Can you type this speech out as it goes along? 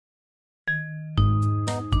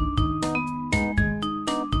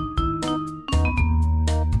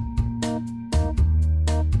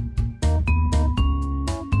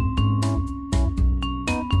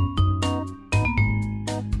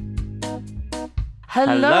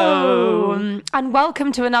Hello. And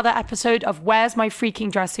welcome to another episode of Where's My Freaking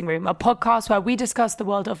Dressing Room, a podcast where we discuss the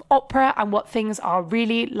world of opera and what things are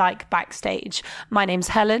really like backstage. My name's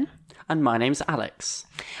Helen. And my name's Alex.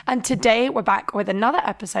 And today we're back with another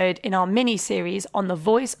episode in our mini-series on the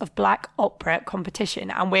Voice of Black Opera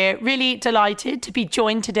competition. And we're really delighted to be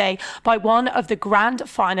joined today by one of the grand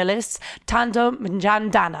finalists, Tando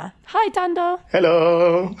Mjandana. Hi, Tando.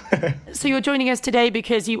 Hello. So you're joining us today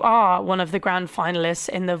because you are one of the grand finalists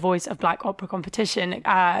in the Voice of Black Opera competition.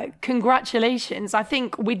 Congratulations. I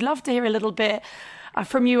think we'd love to hear a little bit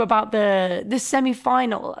from you about this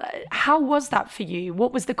semi-final. How was that for you?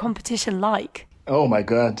 What was the competition like? Oh my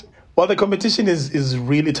God. Well, the competition is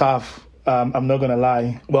really tough. I'm not gonna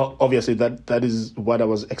lie. Well, obviously that is what I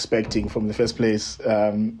was expecting from the first place.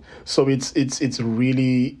 So it's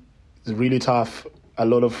really tough. A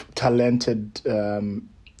lot of talented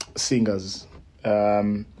singers.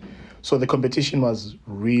 So the competition was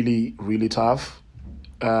really tough.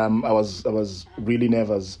 I was really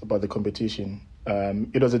nervous about the competition.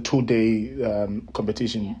 It was a 2-day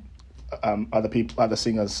competition. Other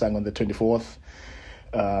singers sang on the 24th,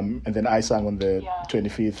 and then I sang on the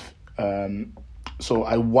 25th. So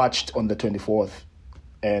I watched on the 24th,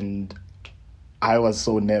 and I was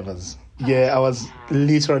so nervous. Yeah, I was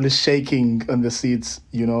literally shaking on the seats,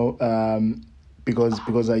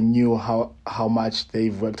 because I knew how much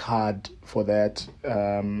they've worked hard for that,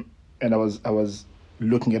 and I was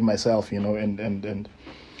looking at myself, and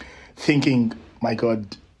thinking, my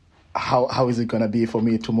God, how is it gonna be for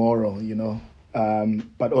me tomorrow?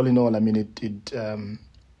 But all in all, I mean,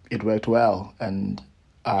 it worked well, and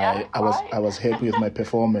I was happy with my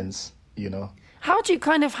performance. How do you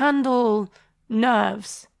kind of handle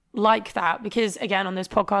nerves like that? Because again, on this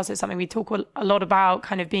podcast, it's something we talk a lot about,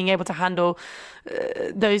 kind of being able to handle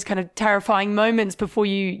those kind of terrifying moments before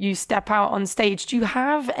you step out on stage. Do you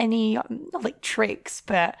have any not like tricks,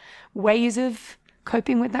 but ways of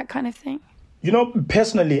coping with that kind of thing?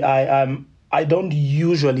 Personally, I don't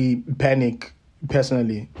usually panic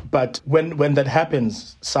personally, but when that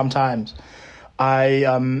happens, sometimes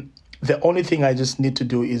the only thing I just need to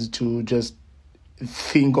do is to just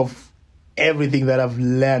think of everything that I've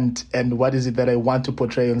learned and what is it that I want to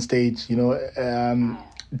portray on stage.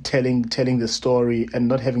 Telling the story and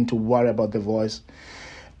not having to worry about the voice.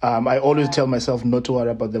 I always tell myself not to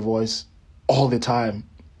worry about the voice all the time,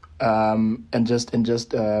 and just do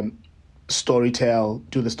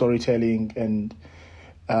the storytelling and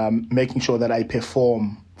making sure that I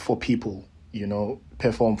perform for people,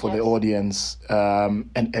 perform for the audience, and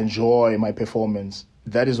enjoy my performance.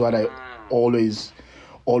 That is what I always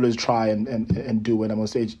try and do when I'm on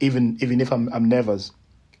stage. Even if I'm nervous,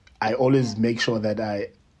 I always make sure that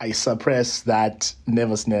I suppress that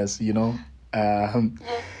nervousness, and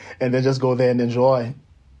then just go there and enjoy.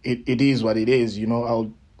 It is what it is,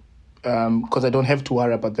 I'll because I don't have to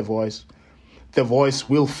worry about the voice. The voice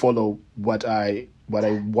will follow what I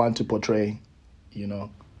want to portray,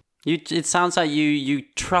 It sounds like you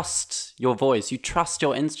trust your voice, you trust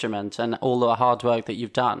your instrument and all the hard work that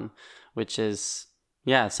you've done, which is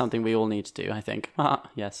something we all need to do, I think.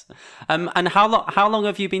 Yes. And how long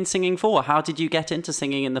have you been singing for? How did you get into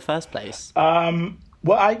singing in the first place? Well,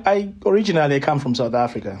 I originally come from South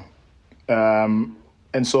Africa, and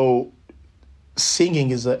so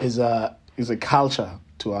singing is a culture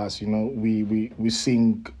to us. We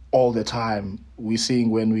sing all the time. We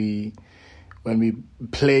sing when we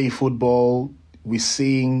play football. We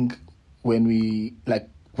sing when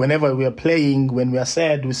whenever we are playing. When we are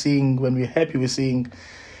sad, we sing. When we're happy, we sing.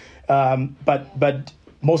 But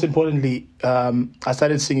most importantly, I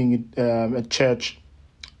started singing at church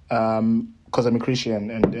because I'm a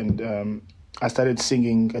Christian, and I started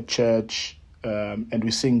singing at church, and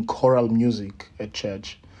we sing choral music at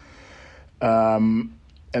church.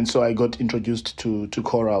 And so I got introduced to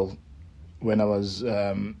choral when I was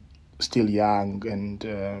still young, and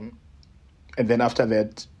then after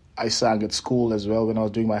that I sang at school as well when I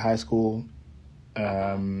was doing my high school,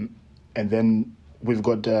 and then we've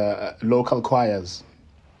got local choirs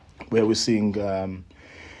where we sing, and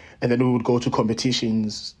then we would go to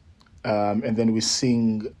competitions, and then we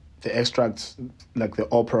sing the extracts, like the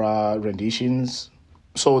opera renditions.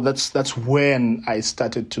 So that's when I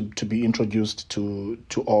started to be introduced to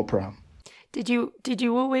opera. Did you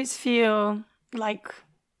always feel like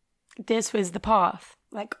this was the path?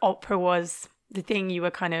 Like opera was the thing you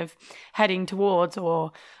were kind of heading towards,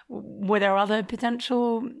 or were there other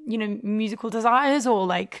potential, musical desires or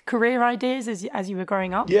like career ideas as you were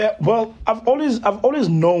growing up? Yeah, well, I've always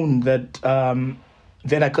known that I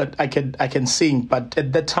can sing, but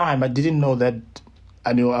at that time I didn't know that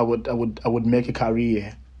I knew I would make a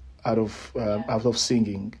career out of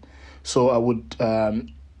singing. So I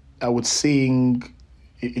would sing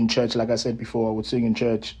in church, like I said before. I would sing in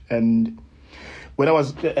church, and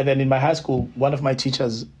then in my high school, one of my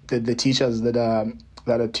teachers, the teachers that are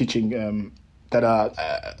teaching, that are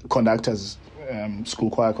conductors, school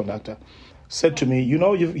choir conductor, said to me,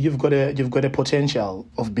 you've got a potential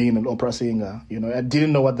of being an opera singer. I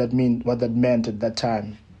didn't know what that meant at that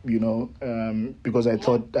time. Because I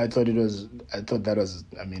thought that was,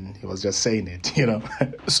 he was just saying it.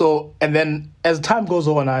 So, and then as time goes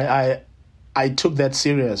on, I took that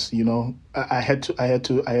serious. I had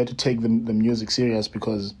to take the music serious,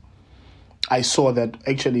 because I saw that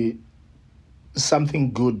actually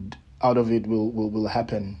something good out of it will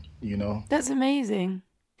happen. That's amazing.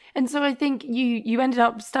 And so I think you ended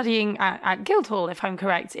up studying at Guildhall, if I'm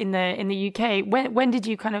correct, in the UK. When did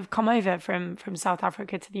you kind of come over from South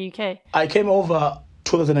Africa to the UK? I came over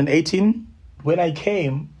 2018. When I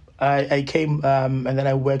came, I came and then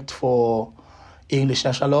I worked for English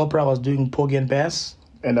National Opera. I was doing Porgy and Bess,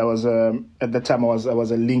 and I was at that time I was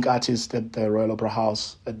a link artist at the Royal Opera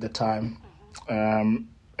House at the time, and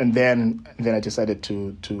then I decided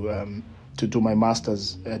to do my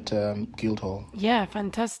master's at Guildhall. Yeah,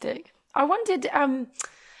 fantastic. I wondered, and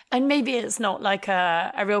maybe it's not like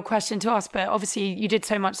a real question to ask, but obviously you did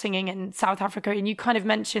so much singing in South Africa, and you kind of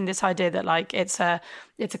mentioned this idea that like it's a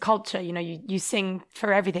culture. You sing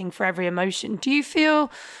for everything, for every emotion. Do you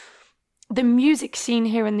feel the music scene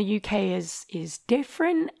here in the UK is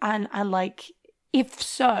different, and like, if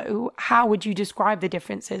so, how would you describe the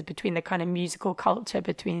differences between the kind of musical culture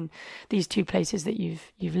between these two places that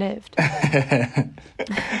you've lived? I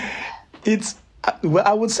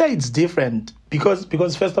would say it's different because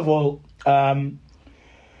first of all, in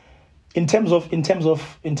terms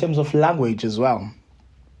of language as well.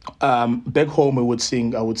 Back home, I would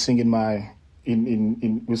sing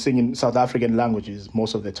in South African languages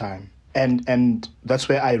most of the time, and that's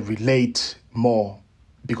where I relate more,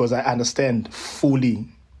 because I understand fully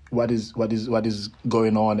what is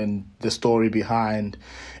going on, and the story behind,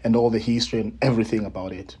 and all the history and everything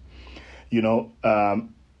about it.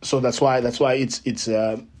 So that's why it's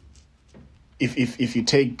if you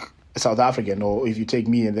take a South African, or if you take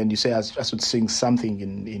me, and then you say I should sing something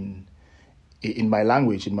in my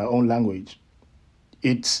language, in my own language,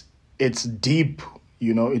 it's deep.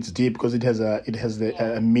 It's deep because it has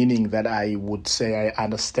a meaning that I would say I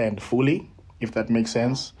understand fully, if that makes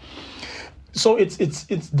sense. So it's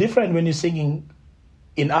different when you're singing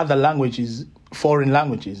in other languages, foreign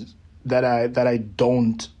languages that I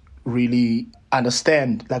don't really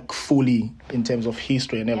understand like fully in terms of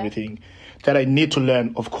history and everything, that I need to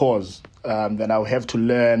learn, of course. Then I'll have to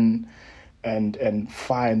learn and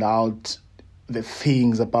find out the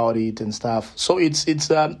things about it and stuff. So it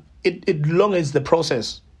elongates the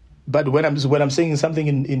process. But when I'm singing something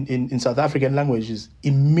in South African languages,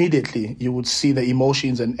 immediately you would see the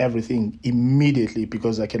emotions and everything immediately,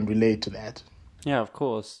 because I can relate to that. Yeah, of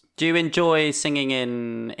course. Do you enjoy singing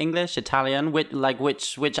in English, Italian?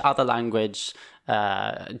 Which other language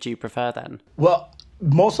do you prefer then? Well,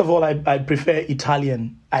 most of all, I prefer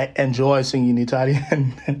Italian. I enjoy singing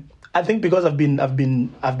Italian. I think because I've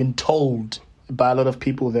been told by a lot of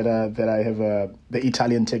people that I have the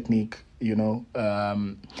Italian technique.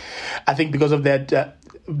 I think because of that,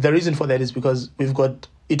 the reason for that is because we've got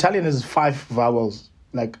Italian is 5 vowels,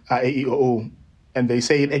 like A, E, I, O, U, and they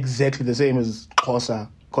say it exactly the same as Xhosa,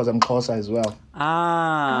 because I'm Xhosa as well.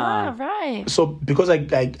 Ah, right. So because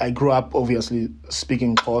I grew up obviously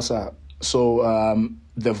speaking Xhosa, so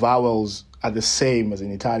the vowels are the same as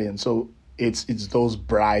in Italian. So it's those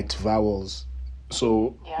bright vowels.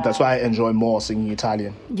 So that's why I enjoy more singing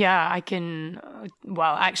Italian. Yeah, I can.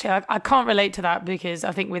 Well, actually, I can't relate to that, because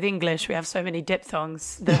I think with English we have so many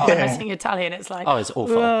diphthongs that when I sing Italian, it's like, it's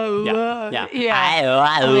awful. Whoa, yeah.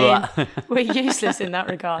 I mean, we're useless in that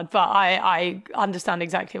regard, but I understand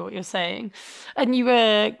exactly what you're saying. And you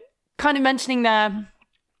were kind of mentioning there,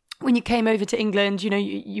 when you came over to England,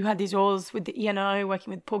 you had these roles with the ENO,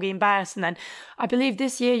 working with Porgy and Bess, and then I believe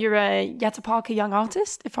this year you're a Yetta Parker Young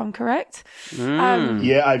Artist, if I'm correct.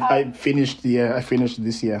 I finished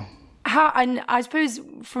this year. And I suppose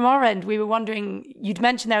from our end, we were wondering, you'd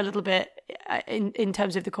mentioned there a little bit in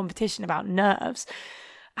terms of the competition about nerves.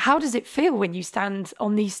 How does it feel when you stand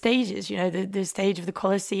on these stages, the stage of the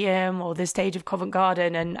Colosseum or the stage of Covent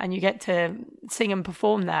Garden, and you get to sing and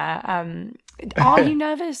perform there? Are you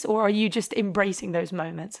nervous, or are you just embracing those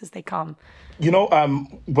moments as they come?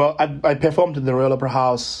 Well, I performed at the Royal Opera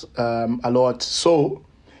House a lot. So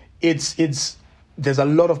there's a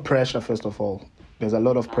lot of pressure, first of all. There's a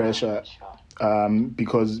lot of pressure.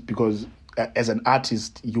 because as an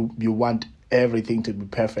artist, you want everything to be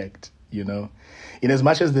perfect, you know. In as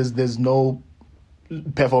much as there's no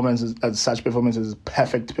performance as such performance as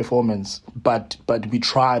perfect performance, but we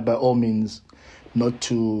try by all means not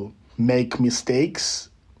to make mistakes,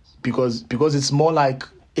 because it's more like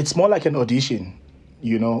an audition,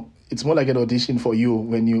 you know. It's more like an audition for you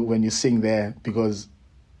when you sing there, because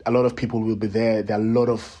a lot of people will be there. There are a lot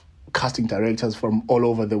of casting directors from all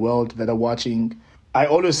over the world that are watching. I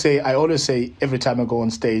always say every time I go on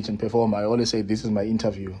stage and perform, I always say this is my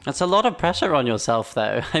interview. That's a lot of pressure on yourself,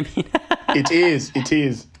 though. I mean, it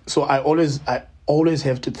is. So I always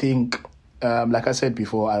have to think, like I said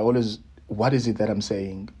before, what is it that I'm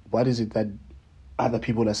saying? What is it that other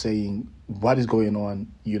people are saying? What is going on?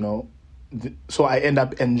 You know, so I end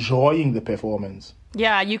up enjoying the performance.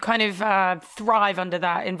 Yeah, you kind of thrive under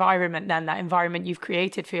that environment then, that environment you've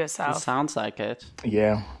created for yourself. It sounds like it.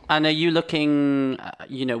 Yeah. And are you looking,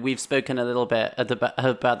 we've spoken a little bit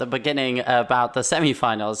about the beginning about the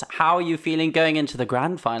semi-finals. How are you feeling going into the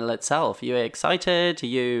grand final itself? Are you excited? Are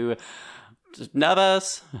you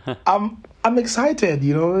nervous? I'm excited,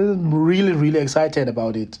 you know, I'm really, really excited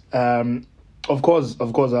about it. Of course,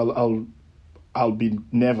 I'll be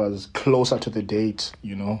nervous closer to the date,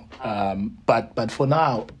 you know. But for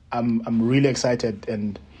now, I'm really excited,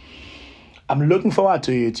 and I'm looking forward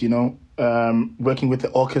to it, you know. Working with the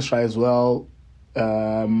orchestra as well,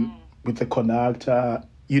 with the conductor.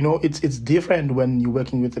 You know, it's different when you're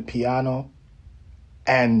working with the piano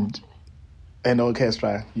and an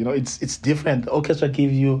orchestra. You know, it's different. The orchestra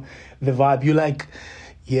gives you the vibe. You're like,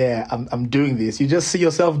 yeah, I'm doing this. You just see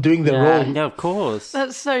yourself doing the role. Yeah, of course.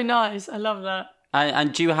 That's so nice. I love that.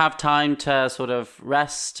 And do you have time to sort of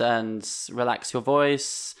rest and relax your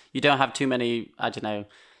voice? You don't have too many, I don't know,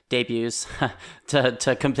 debuts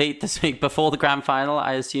to complete this week before the grand final.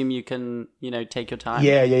 I assume you can, take your time.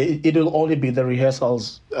 Yeah. It'll only be the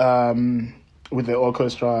rehearsals with the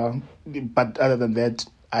orchestra. But other than that,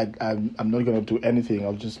 I'm not going to do anything.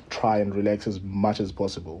 I'll just try and relax as much as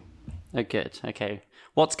possible. Oh, good. Okay.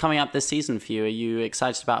 What's coming up this season for you? Are you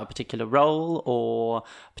excited about a particular role or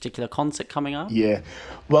a particular concert coming up? Yeah.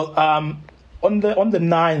 Well, on the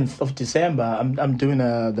 9th of December, I'm doing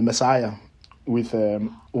the Messiah with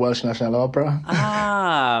Welsh National Opera.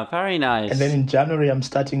 Ah, very nice. And then in January, I'm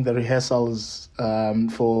starting the rehearsals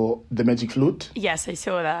for the Magic Flute. Yes, I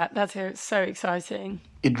saw that. That's so exciting.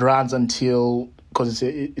 It runs until, because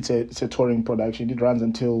it's a touring production, it runs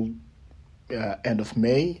until end of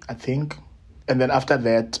May, I think. And then after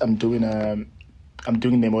that, I'm doing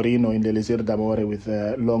Nemorino in l'Elisir d'Amore with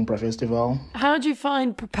the Longpra Festival. How do you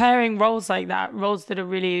find preparing roles like that? Roles that are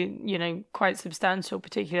really, quite substantial,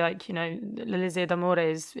 particularly like, l'Elisir d'Amore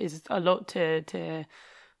is a lot to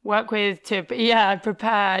work with, to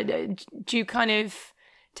prepare. Do you kind of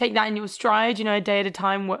take that in your stride, a day at a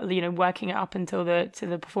time, working it up until to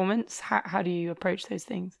the performance? How do you approach those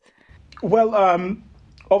things? Well,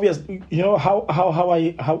 obviously,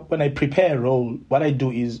 how when I prepare a role, what I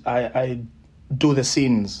do is I do the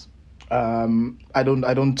scenes. I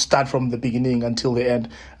don't start from the beginning until the end.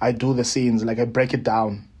 I do the scenes, like I break it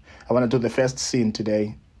down. I want to do the first scene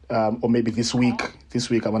today, or maybe this week. This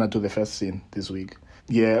week I want to do the first scene this week.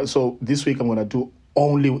 Yeah, so this week I'm going to do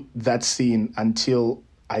only that scene until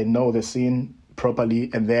I know the scene properly,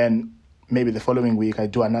 and then maybe the following week I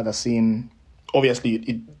do another scene.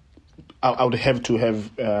 Obviously, I would have to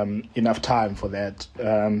have enough time for that.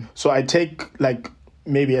 So I take like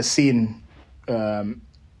maybe a scene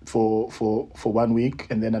for 1 week,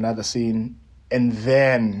 and then another scene, and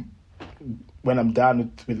then when I'm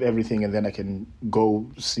done with everything, and then I can go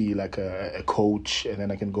see like a coach, and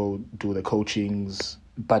then I can go do the coachings.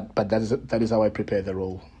 But that is how I prepare the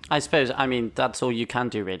role. I suppose, that's all you can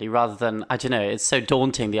do really, rather than, I don't know, it's so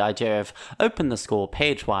daunting, the idea of open the score,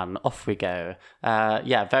 page 1, off we go.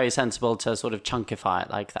 Very sensible to sort of chunkify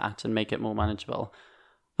it like that and make it more manageable.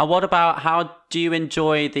 And what about, how do you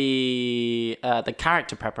enjoy the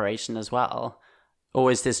character preparation as well?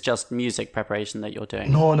 Or is this just music preparation that you're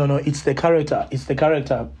doing? No, it's the character. It's the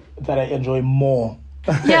character that I enjoy more.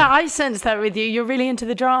 Yeah, I sense that with you. You're really into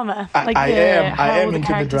the drama. I am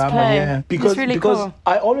into the drama. Play. Yeah, because cool.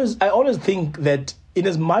 I always think that in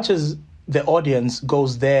as much as the audience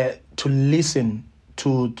goes there to listen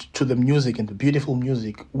to the music and the beautiful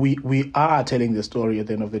music, we are telling the story at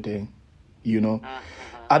the end of the day.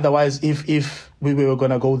 Otherwise, if we were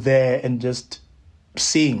gonna go there and just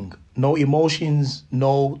sing, no emotions,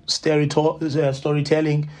 no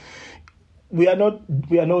storytelling, we are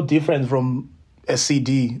no different from a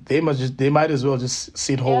CD. They might as well just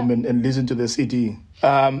sit home and listen to the CD.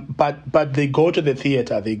 But they go to the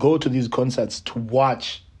theater, they go to these concerts to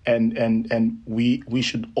watch, and we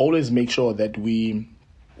should always make sure that we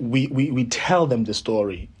tell them the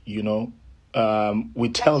story, you know. We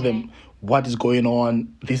tell them what is going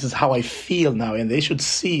on. This is how I feel now, and they should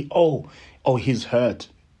see, oh, he's hurt.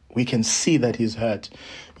 We can see that he's hurt,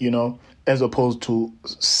 you know, as opposed to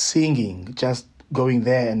singing, just going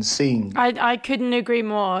there and sing. I couldn't agree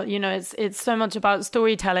more. You know, it's so much about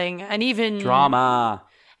storytelling and even Drama.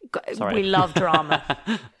 Sorry. We love drama.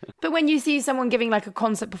 But when you see someone giving like a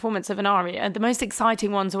concert performance of an aria, the most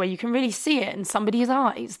exciting ones are where you can really see it in somebody's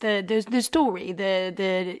eyes, the story,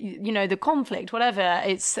 the you know, the conflict, whatever.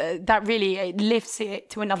 It's that really, it lifts it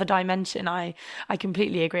to another dimension. I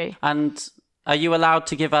completely agree. And are you allowed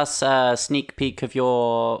to give us a sneak peek of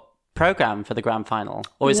your program for the grand final,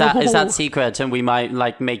 or is that secret and we might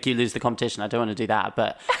like make you lose the competition? I don't want to do that,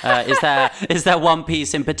 but is there one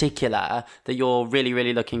piece in particular that you're really,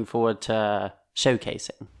 really looking forward to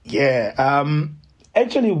showcasing?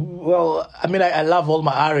 Actually, well, I mean, I love all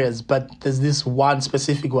my arias, but there's this one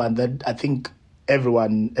specific one that I think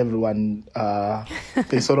everyone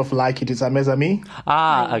they sort of like it. It's Amezami.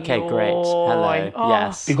 Okay, great. Hello.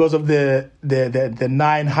 Yes, because of the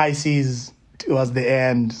 9 high C's towards the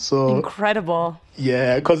end. So incredible.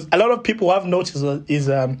 Yeah, because a lot of people have noticed is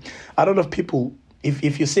a lot of people,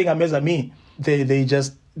 if you sing Amezami, they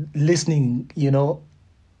just listening, you know,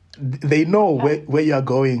 they know where you are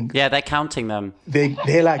going. Yeah, they're counting them.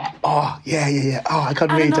 They're like, oh yeah. Oh, I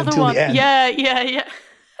can't wait until the end. Yeah.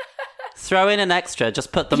 Throw in an extra,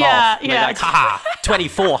 just put them off. Yeah. Like, haha,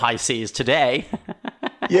 24 high C's today.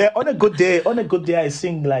 Yeah, on a good day, I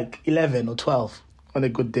sing like 11 or 12 on a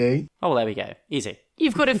good day. Oh, there we go. Easy.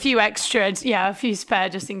 You've got a few extras, a few spare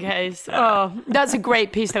just in case. Oh, that's a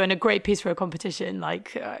great piece though, and a great piece for a competition.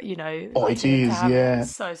 Like, you know. Oh, it is, yeah.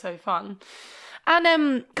 So fun.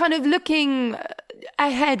 And kind of looking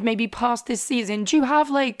ahead, maybe past this season, do you have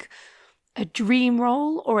like a dream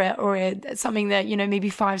role or something that, you know, maybe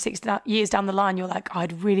 5-6 years down the line, you're like,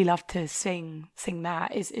 I'd really love to sing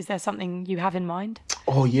that. Is there something you have in mind?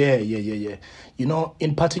 Oh yeah. You know,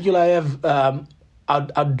 in particular, I have.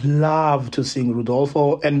 I'd love to sing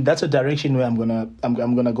Rodolfo, and that's a direction where I'm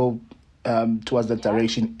gonna go towards that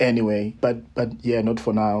direction anyway. But yeah, not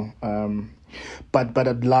for now. But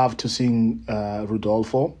I'd love to sing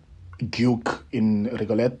Rodolfo, Duke in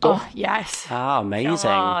Rigoletto. Oh yes! Oh, amazing!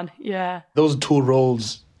 Come on. Yeah. Those 2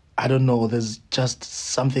 roles, I don't know. There's just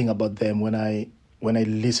something about them when I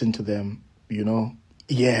listen to them. You know,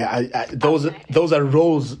 yeah. Those are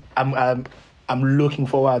roles I'm looking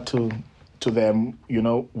forward to them, you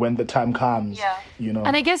know, when the time comes. Yeah. You know.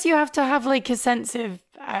 And I guess you have to have like a sense of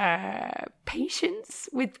patience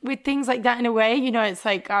with things like that in a way. You know, it's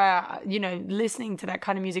like you know, listening to that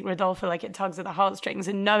kind of music, Rodolfo, like it tugs at the heartstrings,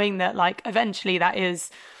 and knowing that like eventually that is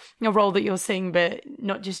a role that you'll sing, but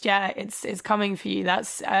not just yet. It's coming for you.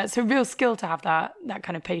 That's it's a real skill to have that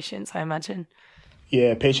kind of patience, I imagine.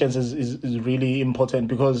 Yeah, patience is really important,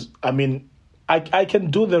 because I mean, I can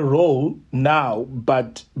do the role now,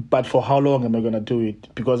 but for how long am I going to do it?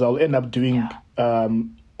 Because I'll end up doing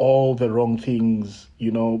all the wrong things,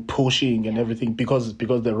 you know, pushing and everything, because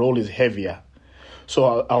the role is heavier.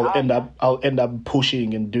 So I'll end up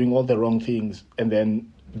pushing and doing all the wrong things, and then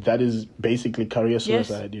that is basically career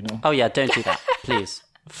suicide, you know. Oh yeah, don't do that, please.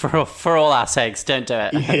 For all our sakes, don't do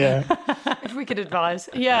it. Yeah. If we could advise.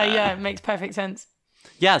 Yeah, it makes perfect sense.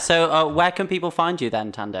 Yeah, so where can people find you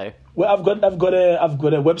then, Tando? Well, I've got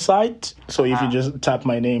a website. So if you just type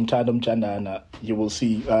my name, Tando Mjandana, you will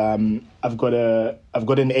see. I've got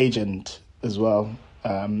an agent as well.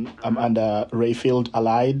 I'm under Rayfield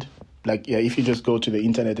Allied. Like, yeah, if you just go to the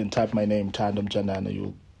internet and type my name, Tando Mjandana,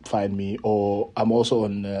 you'll find me. Or I'm also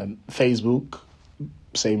on Facebook,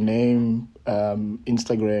 same name.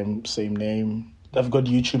 Instagram, same name. I've got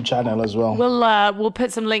YouTube channel as well. We'll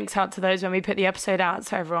put some links out to those when we put the episode out,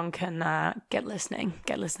 so everyone can get listening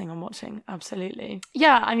and watching. Absolutely.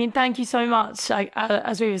 Yeah, I mean, thank you so much.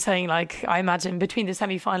 As we were saying, like, I imagine between the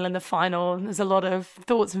semi-final and the final, there's a lot of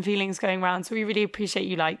thoughts and feelings going around. So we really appreciate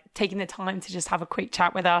you like taking the time to just have a quick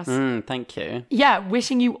chat with us. Thank you. Yeah,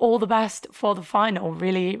 wishing you all the best for the final.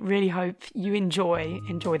 Really, really hope you enjoy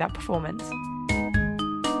that performance.